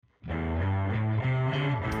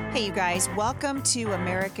Hey, you guys, welcome to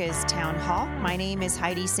America's Town Hall. My name is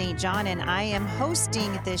Heidi St. John, and I am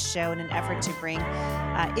hosting this show in an effort to bring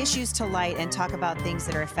issues to light and talk about things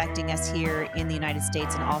that are affecting us here in the United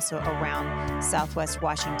States and also around Southwest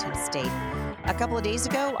Washington State. A couple of days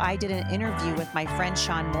ago, I did an interview with my friend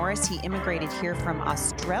Sean Morris. He immigrated here from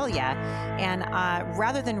Australia. And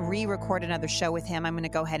rather than re-record another show with him, I'm going to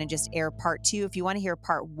go ahead and just air part 2. If you want to hear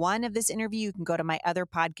part 1 of this interview, you can go to my other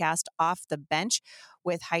podcast, Off the Bench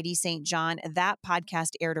with Heidi St. John. That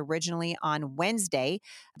podcast aired originally on Wednesday,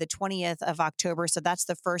 the 20th of October. So that's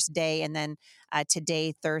the first day. And then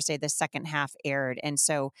today, Thursday, the second half aired. And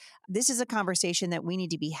so this is a conversation that we need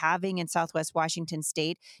to be having in Southwest Washington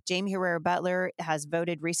State. Jaime Herrera Beutler has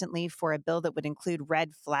voted recently for a bill that would include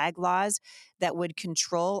red flag laws that would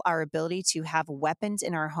control our ability to have weapons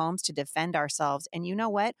in our homes to defend ourselves. And you know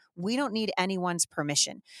what? We don't need anyone's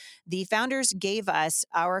permission. The founders gave us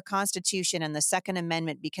our Constitution and the Second Amendment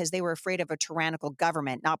because they were afraid of a tyrannical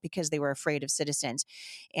government, not because they were afraid of citizens.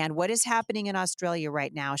 And what is happening in Australia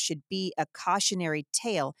right now should be a cautionary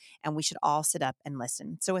tale, and we should all sit up and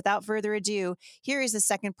listen. So without further ado, here is the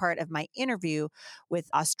second part of my interview with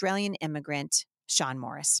Australian immigrant Sean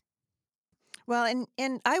Morris. Well,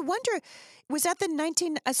 and I wonder, was that the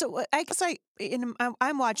 19? So I guess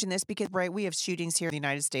I'm watching this because we have shootings here in the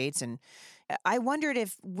United States, and I wondered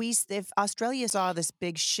if Australia saw this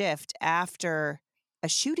big shift after a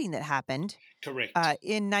shooting that happened. Correct.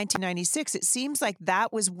 In 1996. It seems like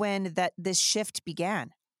that was when this shift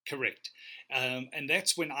began. Correct. And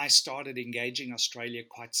that's when I started engaging Australia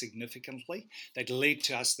quite significantly. That led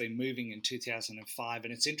to us then moving in 2005.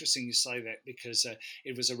 And it's interesting you say that because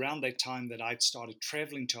it was around that time that I'd started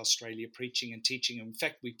traveling to Australia, preaching and teaching. In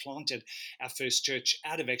fact, we planted our first church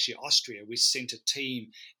out of actually Austria. We sent a team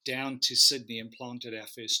down to Sydney and planted our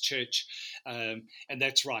first church. And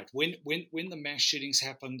that's right. When the mass shootings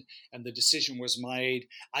happened and the decision was made,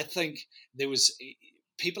 I think there was...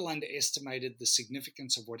 people underestimated the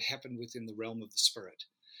significance of what happened within the realm of the spirit.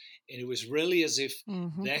 And it was really as if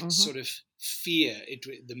sort of fear,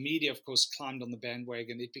 the media, of course, climbed on the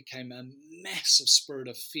bandwagon. It became a massive spirit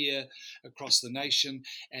of fear across the nation.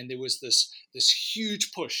 And there was this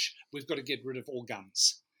huge push. We've got to get rid of all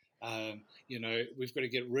guns. We've got to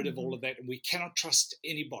get rid of all of that. And we cannot trust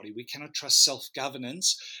anybody. We cannot trust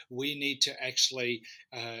self-governance. We need to actually,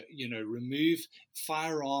 remove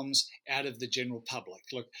firearms out of the general public.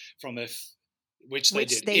 Look, which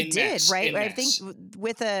they did, right? I think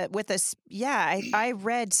I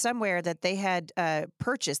read somewhere that they had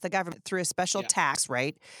purchased the government through a special tax,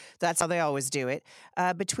 right? That's how they always do it.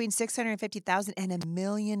 Between 650,000 and 1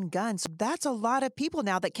 million guns. That's a lot of people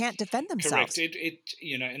now that can't defend themselves. Correct.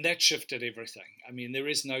 And that shifted everything. I mean, there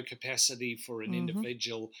is no capacity for an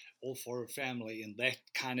individual or for a family in that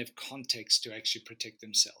kind of context to actually protect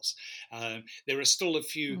themselves. There are still a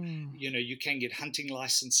few, you can get hunting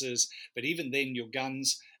licenses, but even then your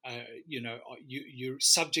guns, you're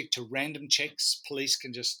subject to random checks. Police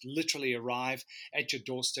can just literally arrive at your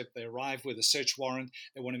doorstep. They arrive with a search warrant.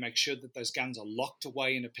 They want to make sure that those guns are locked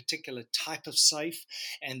away in a particular type of safe,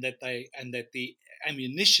 and that the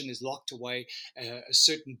ammunition is locked away a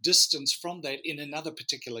certain distance from that in another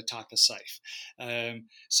particular type of safe.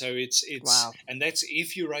 So it's wow. And that's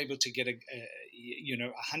if you're able to get a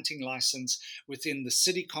hunting license within the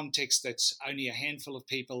city context. That's only a handful of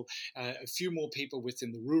people. A few more people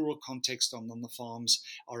within the rural context on the farms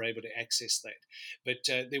are able to access that.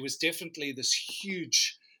 But there was definitely this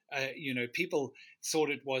huge, people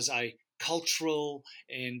thought it was a cultural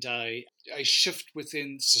and a shift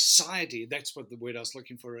within society. That's what the word I was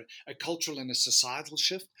looking for, a cultural and a societal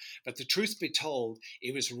shift. But the truth be told,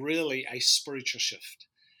 it was really a spiritual shift.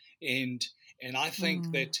 And I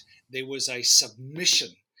think that there was a submission,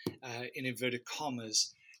 in inverted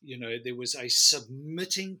commas. There was a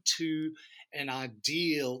submitting to an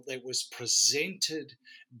ideal that was presented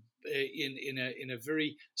in a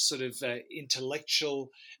very sort of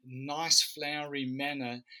intellectual, nice, flowery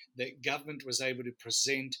manner that government was able to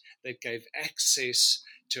present, that gave access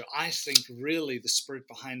to. I think really the spirit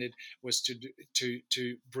behind it was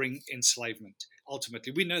to bring enslavement.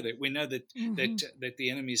 Ultimately, we know that that the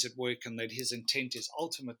enemy is at work, and that his intent is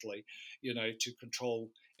ultimately, to control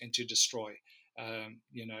and to destroy,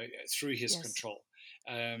 through his control.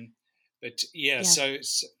 So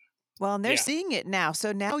Well, and they're Yeah, seeing it now.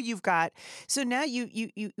 So now we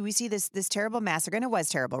see this terrible massacre, and it was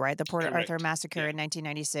terrible, right? The Port Arthur correct. massacre Yeah, in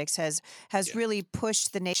 1996 has yeah, really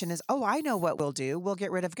pushed the nation as, oh, I know what we'll do. We'll get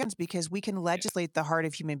rid of guns because we can yeah, legislate the heart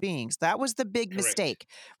of human beings. That was the big correct, mistake,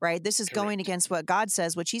 right? This is going correct. against what God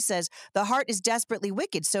says, which He says the heart is desperately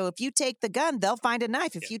wicked. So if you take the gun, they'll find a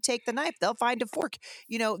knife. Yeah. If you take the knife, they'll find a fork.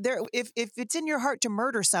 There if it's in your heart to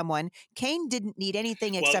murder someone, Cain didn't need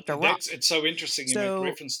anything Well, except a rock. it's so interesting you make So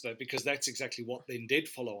reference to that, because that's exactly what then did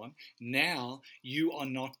follow on. Now you are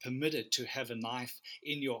not permitted to have a knife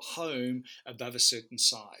in your home above a certain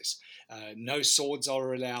size. No swords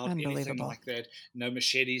are allowed, anything unbelievable. like that. No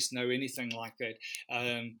machetes, no anything like that.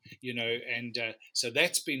 And so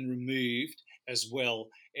that's been removed as well.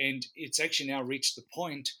 And it's actually now reached the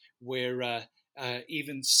point where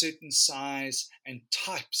even certain size and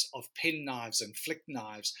types of pen knives and flick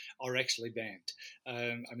knives are actually banned.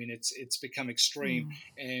 I mean, it's become extreme. Mm.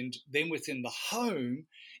 And then within the home,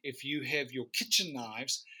 if you have your kitchen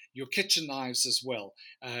knives as well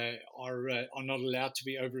are not allowed to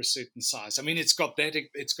be over a certain size. I mean, it's got that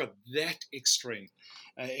extreme.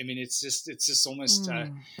 I mean, it's just almost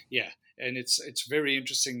Mm. yeah. And it's very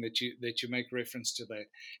interesting that you make reference to that.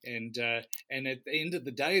 And at the end of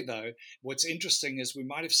the day, though, what's interesting is we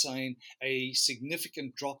might have seen a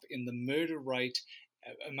significant drop in the murder rate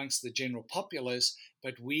amongst the general populace,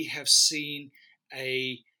 but we have seen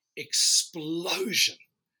a explosion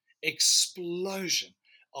explosion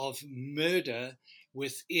of murder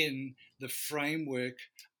within the framework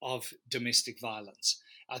of domestic violence.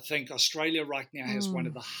 I think Australia right now has one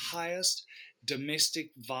of Mm. the highest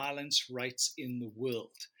domestic violence rates in the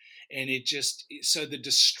world. And so the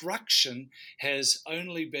destruction has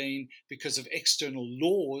only been because of external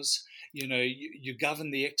laws. You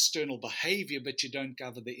govern the external behavior, but you don't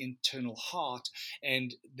govern the internal heart.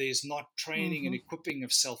 And there's not training and Mhm. equipping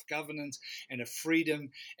of self governance and of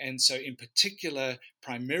freedom. And so, in particular,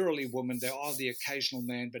 primarily women, there are the occasional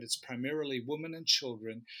man, but it's primarily women and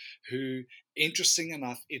children who, interesting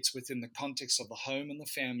enough, it's within the context of the home and the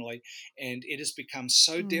family. And it has become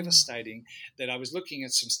so Mm. devastating that I was looking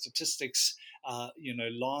at some statistics,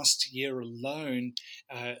 last year alone,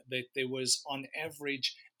 that there was on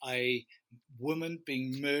average a woman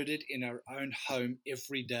being murdered in her own home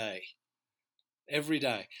every day.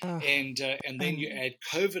 Ugh. And then you And add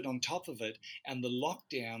COVID on top of it and the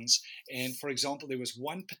lockdowns. And for example, there was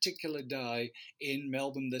one particular day in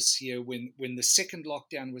Melbourne this year when the second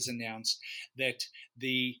lockdown was announced that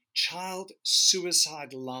the child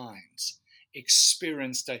suicide lines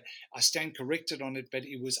experienced I stand corrected on it, but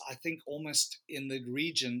it was, I think, almost in the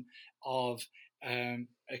region of a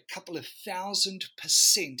couple of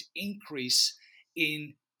 1,000% increase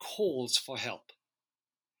in calls for help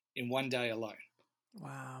in one day alone.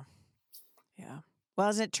 wow. Yeah. Well,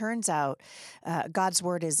 as it turns out, God's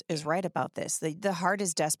word is Yeah. right about this. The heart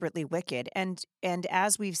is desperately wicked, and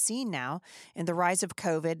as we've seen now in the rise of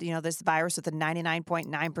COVID, this virus with a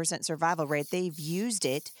 99.9% survival rate, they've used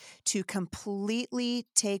it to completely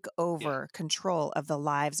take Yeah. over control of the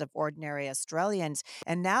lives of ordinary Australians,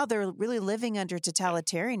 and now they're really living under Yeah.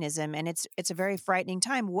 totalitarianism, and it's a very frightening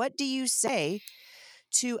time. What do you say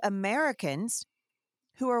to Americans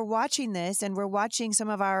who are watching this, and we're watching some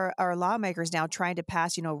of our lawmakers now trying to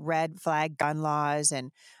pass, red flag gun laws,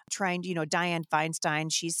 and trying to, Dianne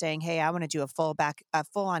Feinstein, she's saying, hey, I want to do a full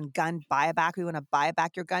on gun buyback. We want to buy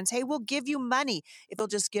back your guns. Hey, we'll give you money if you'll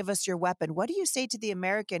just give us your weapon. What do you say to the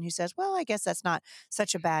American who says, well, I guess that's not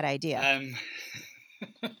such a bad idea?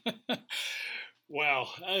 Um, wow.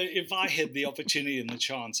 If I had the opportunity and the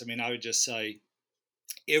chance, I mean, I would just say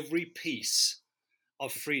every piece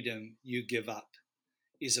of freedom you give up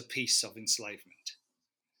is a piece of enslavement.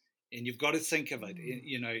 And you've got to think of it.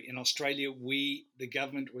 Mm. In Australia, the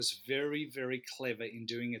government was very, very clever in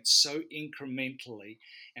doing it so incrementally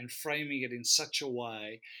and framing it in such a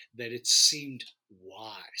way that it seemed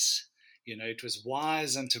wise. It was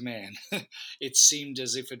wise unto man. It seemed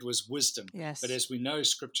as if it was wisdom. But Yes. as we know,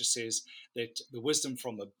 Scripture says that the wisdom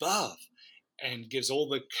from above and gives all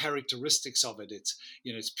the characteristics of it. It's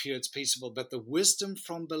pure, it's peaceable. But the wisdom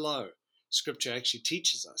from below, Scripture actually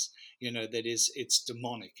teaches us, that it's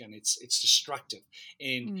demonic and it's destructive,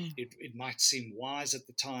 and Mm. it might seem wise at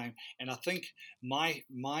the time. And I think my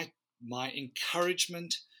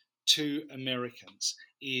encouragement to Americans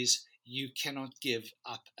is you cannot give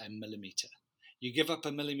up a millimeter. You give up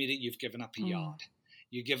a millimeter, you've given up a Mm. yard.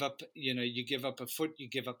 You give up a foot, you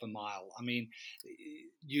give up a mile. I mean,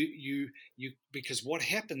 because what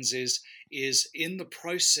happens is in the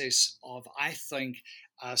process of, I think,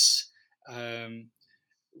 us,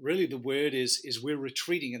 really the word is we're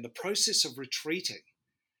retreating. In the process of retreating,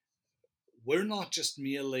 we're not just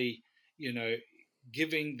merely,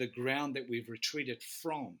 giving the ground that we've retreated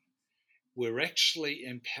from. We're actually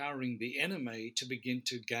empowering the enemy to begin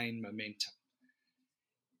to gain momentum.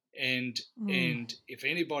 And if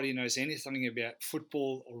anybody knows anything about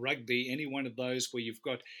football or rugby, any one of those where you've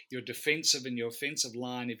got your defensive and your offensive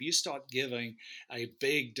line, if you start giving a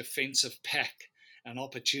big defensive pack an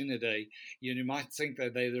opportunity, you might think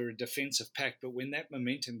that they're a defensive pack, but when that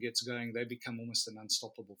momentum gets going, they become almost an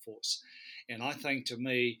unstoppable force. And I think, to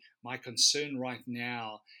me, my concern right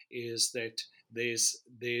now is that there's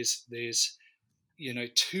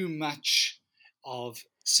too much of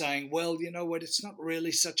saying, well, you know what, it's not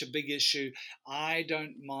really such a big issue. I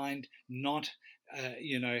don't mind not,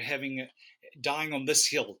 having dying on this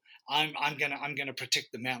hill. I'm gonna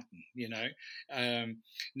protect the mountain.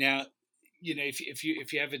 Now,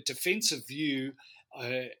 if you have a defensive view,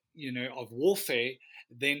 of warfare,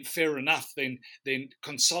 then fair enough. Then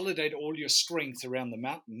consolidate all your strength around the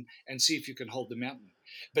mountain and see if you can hold the mountain.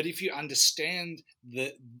 But if you understand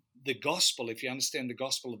the gospel, if you understand the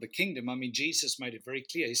gospel of the kingdom, I mean, Jesus made it very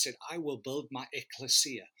clear. He said, I will build my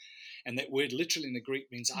ecclesia. And that word literally in the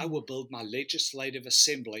Greek means I will build my legislative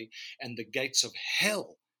assembly, and the gates of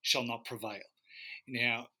hell shall not prevail.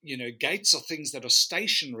 Now, gates are things that are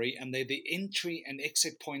stationary, and they're the entry and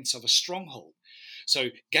exit points of a stronghold. So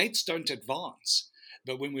gates don't advance.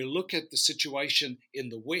 But when we look at the situation in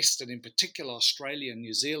the West, and in particular Australia and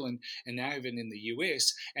New Zealand, and now even in the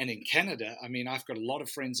US and in Canada, I mean, I've got a lot of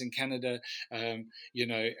friends in Canada, and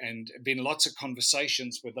been lots of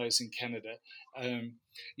conversations with those in Canada.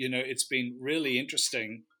 It's been really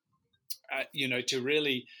interesting, to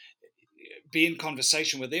really be in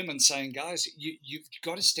conversation with them and saying, guys, you've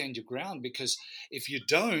got to stand your ground, because if you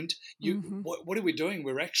don't, what are we doing?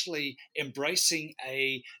 We're actually embracing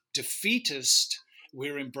a defeatist.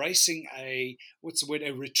 We're embracing a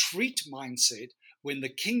retreat mindset, when the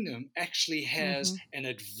kingdom actually has an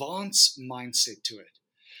advance mindset to it.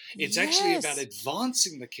 It's actually about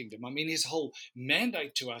advancing the kingdom. I mean, his whole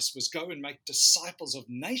mandate to us was go and make disciples of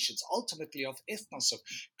nations, ultimately of ethnos, of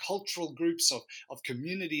cultural groups, of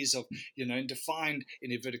communities, of, defined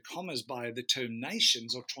in inverted commas by the term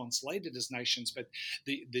nations, or translated as nations. But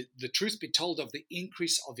the truth be told, of the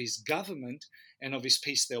increase of his government and of his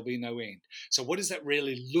peace, there'll be no end. So what does that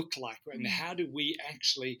really look like? And how do we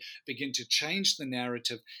actually begin to change the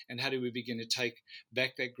narrative? And how do we begin to take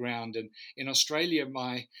back that ground? And in Australia,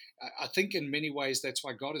 I think in many ways that's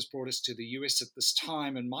why God has brought us to the US at this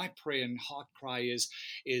time. And my prayer and heart cry is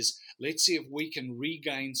let's see if we can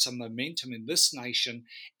regain some momentum in this nation.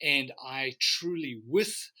 And I truly,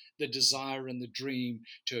 with the desire and the dream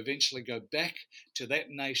to eventually go back to that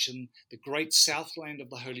nation, the great Southland of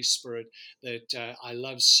the Holy Spirit that I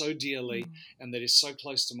love so dearly and that is so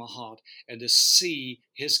close to my heart, and to see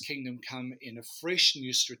his kingdom come in a fresh,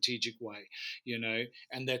 new strategic way,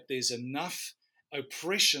 and that there's enough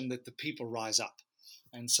oppression that the people rise up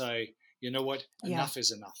and say, you know what, enough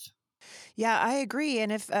is enough. Yeah, I agree.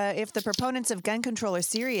 And if the proponents of gun control are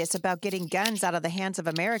serious about getting guns out of the hands of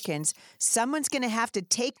Americans, someone's going to have to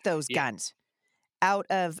take those guns out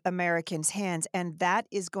of Americans' hands. And that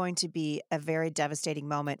is going to be a very devastating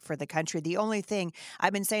moment for the country. The only thing,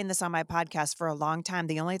 I've been saying this on my podcast for a long time,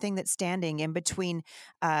 the only thing that's standing in between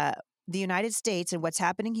the United States and what's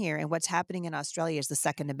happening here and what's happening in Australia is the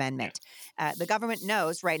Second Amendment. The government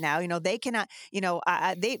knows right now, they cannot,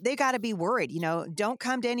 they got to be worried, don't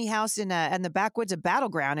come to any house in the backwoods of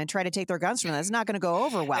Battleground and try to take their guns from them. It's not going to go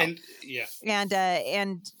over well. And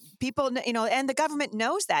people, and the government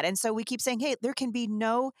knows that. And so we keep saying, hey, there can be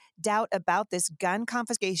no doubt about this. Gun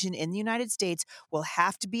confiscation in the United States will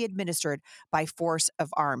have to be administered by force of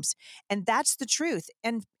arms. And that's the truth.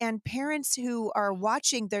 And parents who are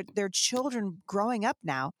watching their children growing up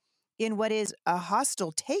now in what is a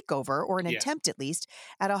hostile takeover, or an attempt at least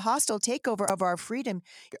at a hostile takeover of our freedom.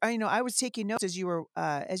 I was taking notes as you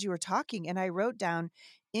were talking, and I wrote down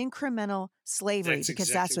incremental slavery, because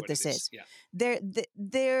that's what this is. Yeah.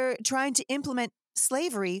 They're trying to implement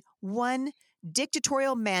slavery, one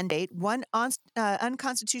dictatorial mandate, one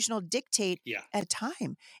unconstitutional dictate at a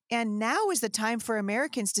time. And now is the time for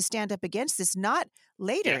Americans to stand up against this, not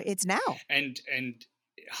later. It's now. And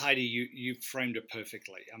Heidi, you framed it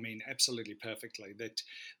perfectly. I mean, absolutely perfectly. That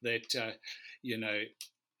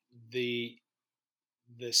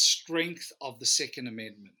the strength of the Second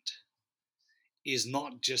Amendment is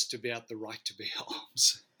not just about the right to bear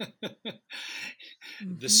arms.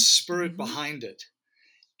 The spirit behind it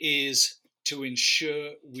is to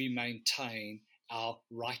ensure we maintain our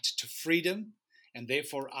right to freedom, and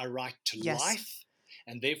therefore our right to life,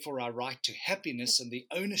 and therefore our right to happiness and the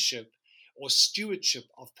ownership or stewardship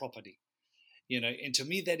of property. And to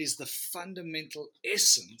me, that is the fundamental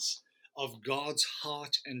essence of God's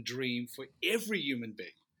heart and dream for every human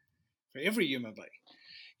being,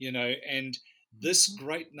 and this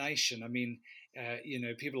great nation. I mean,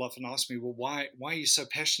 people often ask me, well, why are you so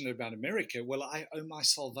passionate about America? Well, I owe my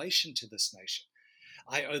salvation to this nation.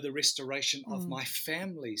 I owe the restoration of my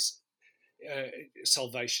family's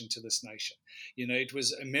salvation to this nation. It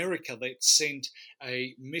was America that sent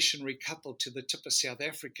a missionary couple to the tip of South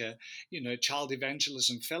Africa. Child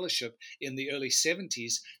Evangelism Fellowship in the early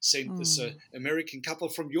 70s sent this American couple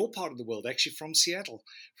from your part of the world, actually from Seattle,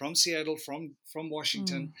 from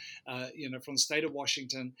Washington, from the state of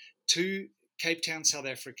Washington to Cape Town, South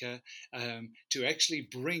Africa, to actually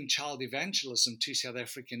bring child evangelism to South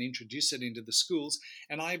Africa and introduce it into the schools.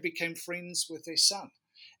 And I became friends with their son,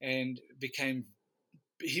 and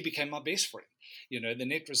he became my best friend. The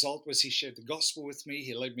net result was he shared the gospel with me.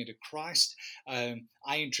 He led me to Christ. I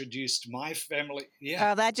introduced my family.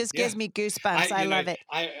 Yeah. Oh, that just gives me goosebumps. I love it.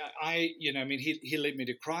 He led me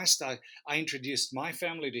to Christ. I introduced my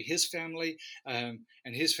family to his family,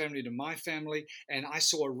 and his family to my family. And I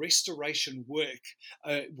saw a restoration work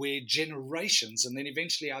where generations, and then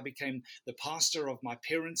eventually I became the pastor of my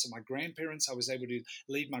parents and my grandparents. I was able to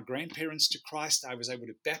lead my grandparents to Christ. I was able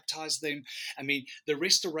to baptize them. I mean, the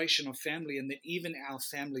restoration of family, and then even our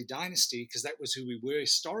family dynasty, because that was who we were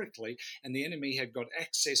historically, and the enemy had got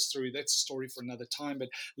access through, that's a story for another time, but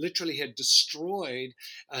literally had destroyed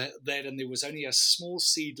that, and there was only a small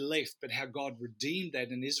seed left, but how God redeemed that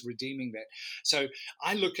and is redeeming that. So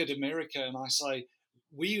I look at America and I say,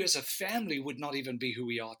 we as a family would not even be who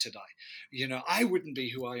we are today. I wouldn't be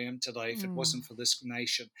who I am today if it wasn't for this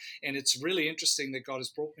nation. And it's really interesting that God has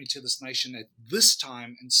brought me to this nation at this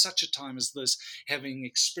time, in such a time as this, having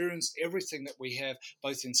experienced everything that we have,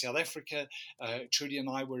 both in South Africa. Trudy and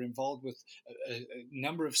I were involved with a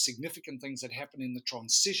number of significant things that happened in the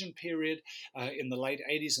transition period in the late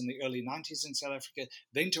 80s and the early 90s in South Africa,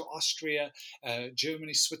 then to Austria,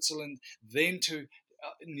 Germany, Switzerland, then to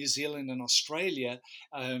New Zealand and Australia,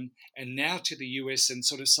 and now to the US, and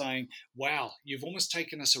sort of saying, wow, you've almost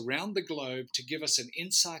taken us around the globe to give us an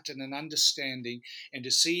insight and an understanding, and to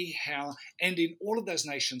see how, and in all of those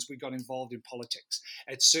nations, we got involved in politics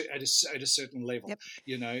at a certain level,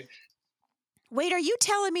 Yep. Wait, are you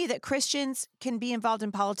telling me that Christians can be involved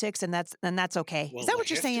in politics and that's okay? Well, is that what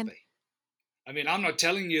you're saying? I mean, I'm not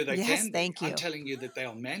telling you they can be. Thank you. I'm telling you that they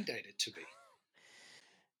are mandated to be.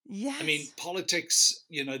 Yes. I mean, politics,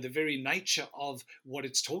 the very nature of what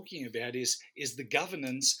it's talking about is the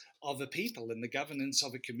governance of a people and the governance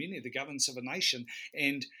of a community, the governance of a nation.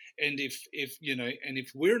 And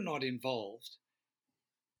if we're not involved,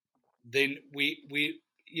 then we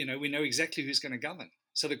know exactly who's going to govern.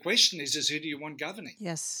 So the question is who do you want governing?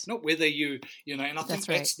 Yes. Not whether and I think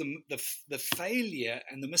that's the failure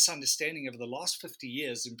and the misunderstanding of the last 50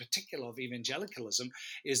 years, in particular of evangelicalism,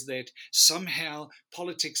 is that somehow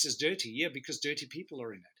politics is dirty. Yeah, because dirty people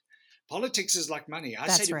are in it. Politics is like money. I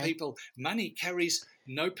say to people, money carries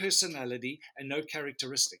no personality and no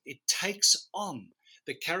characteristic. It takes on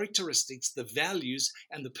the characteristics, the values,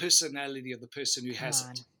 and the personality of the person who has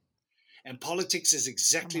it. And politics is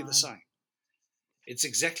exactly the same. It's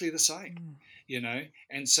exactly the same,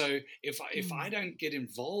 And so if I don't get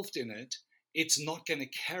involved in it, it's not going to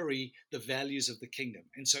carry the values of the kingdom.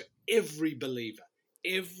 And so every believer,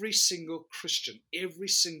 every single Christian, every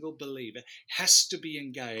single believer has to be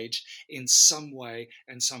engaged in some way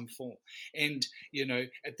and some form. And,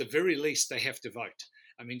 at the very least, they have to vote.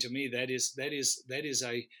 I mean, to me, that is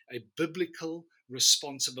a biblical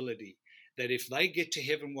responsibility. That if they get to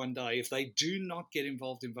heaven one day, if they do not get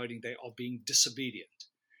involved in voting, they are being disobedient.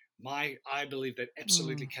 I believe that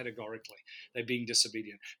absolutely categorically, they're being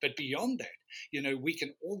disobedient. But beyond that, we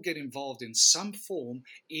can all get involved in some form,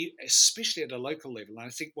 especially at a local level. And I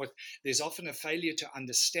think there's often a failure to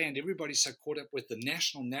understand. Everybody's so caught up with the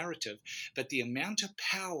national narrative, but the amount of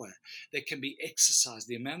power that can be exercised,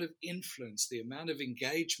 the amount of influence, the amount of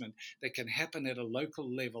engagement that can happen at a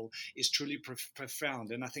local level is truly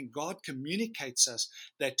profound. And I think God communicates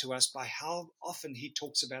that to us by how often he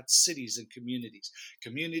talks about cities and communities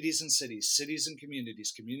and cities, cities and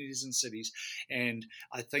communities, communities and cities. And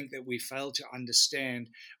I think that we fail to understand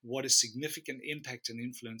what a significant impact and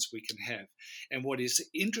influence we can have. And what is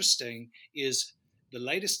interesting is the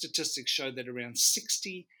latest statistics show that around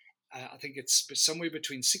 60, I think it's somewhere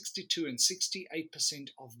between 62 and 68%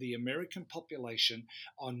 of the American population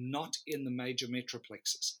are not in the major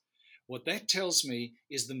metroplexes. What that tells me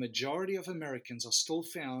is the majority of Americans are still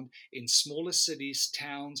found in smaller cities,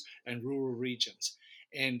 towns, and rural regions.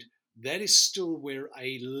 And that is still where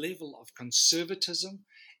a level of conservatism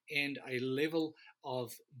and a level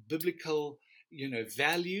of biblical,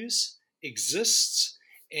 values exists.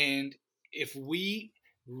 And if we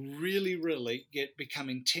really become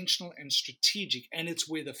intentional and strategic, and it's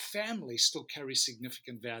where the family still carries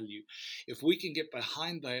significant value. If we can get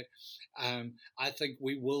behind that, I think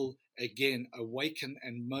we will again awaken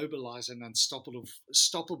and mobilize an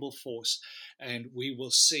unstoppable force, and we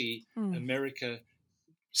will see America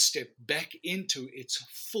step back into its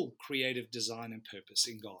full creative design and purpose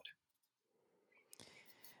in God.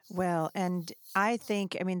 Well, and I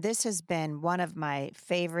think, I mean, this has been one of my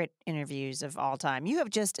favorite interviews of all time. You have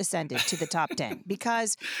just ascended to the top 10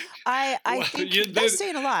 because I Well, think you that's did.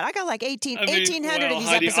 saying a lot. I got like 18, I mean, 1,800 of well, these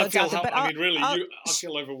Heidi, episodes out there, but really, I'll, I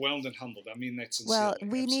feel overwhelmed and humbled. I mean that well,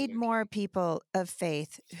 sincerely. we need Absolutely. more people of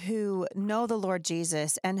faith who know the Lord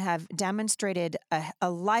Jesus and have demonstrated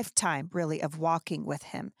a lifetime, really, of walking with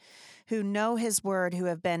him, who know his word, who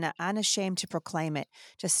have been unashamed to proclaim it,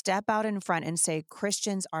 to step out in front and say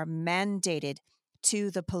Christians are mandated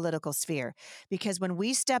to the political sphere. Because when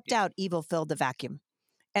we stepped Yeah, out, evil filled the vacuum.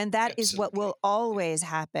 And that is what absolutely. will always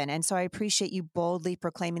happen. And so I appreciate you boldly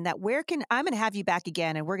proclaiming that. I'm going to have you back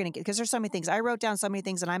again, and we're going to get, because there's so many things. I wrote down so many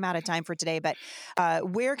things and I'm out of time for today, but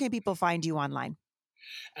where can people find you online?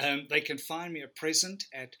 They can find me at present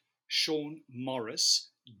at seanmorris.live.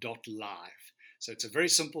 So it's a very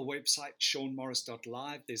simple website,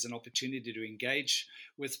 seanmorris.live. There's an opportunity to engage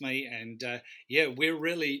with me. And we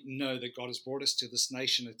really know that God has brought us to this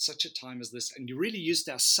nation at such a time as this. And you really used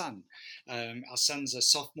our son. Our son's a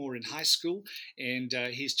sophomore in high school, and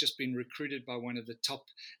he's just been recruited by one of the top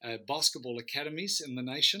basketball academies in the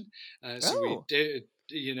nation. So we Oh, did.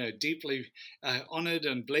 Deeply honored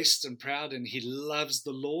and blessed and proud, and he loves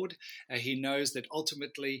the Lord. He knows that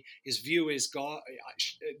ultimately his view is God.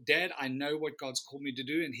 Dad, I know what God's called me to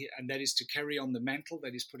do, and that is to carry on the mantle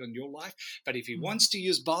that He's put on your life. But if He wants to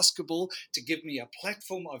use basketball to give me a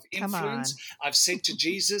platform of come influence, on. I've said to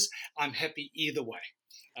Jesus, I'm happy either way.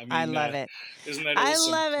 I I mean, love it. isn't that I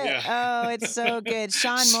awesome? love it. Yeah. Oh, it's so good.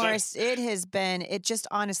 Sean So Morris, it just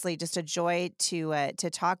honestly just a joy to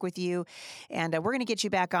talk with you. And we're going to get you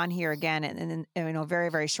back on here again and very,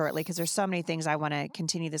 very shortly because there's so many things I want to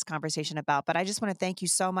continue this conversation about. But I just want to thank you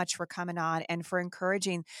so much for coming on and for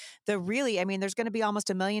encouraging there's going to be almost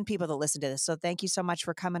 1 million people that listen to this. So thank you so much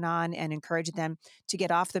for coming on and encouraging them to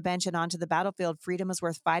get off the bench and onto the battlefield. Freedom is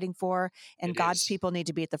worth fighting for, and it God's is. people need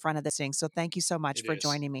to be at the front of this thing. So thank you so much It for is.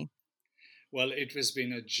 joining me. Well, it has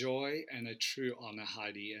been a joy and a true honor,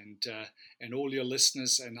 Heidi, and all your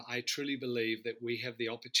listeners. And I truly believe that we have the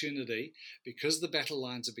opportunity, because the battle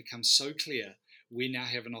lines have become so clear, we now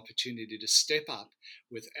have an opportunity to step up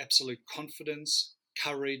with absolute confidence,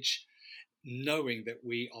 courage, knowing that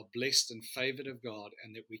we are blessed and favored of God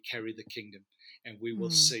and that we carry the kingdom. And we will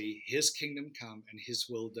Mm. see His kingdom come and His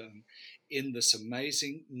will done in this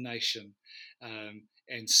amazing nation,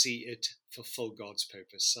 and see it fulfill God's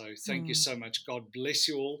purpose. So thank you Mm. so much. God bless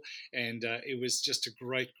you all. And it was just a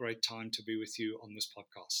great time to be with you on this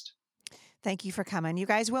podcast. Thank you for coming. You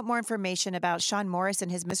guys want more information about Sean Morris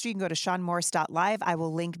and his ministry, you can go to seanmorris.live. I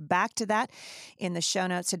will link back to that in the show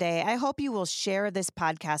notes today. I hope you will share this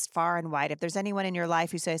podcast far and wide. If there's anyone in your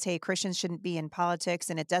life who says, hey, Christians shouldn't be in politics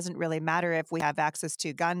and it doesn't really matter if we have access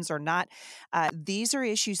to guns or not, these are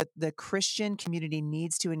issues that the Christian community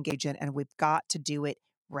needs to engage in, and we've got to do it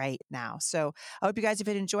right now. So I hope you guys have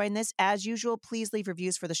been enjoying this. As usual, please leave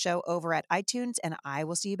reviews for the show over at iTunes, and I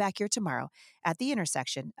will see you back here tomorrow at the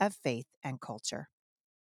intersection of faith and culture.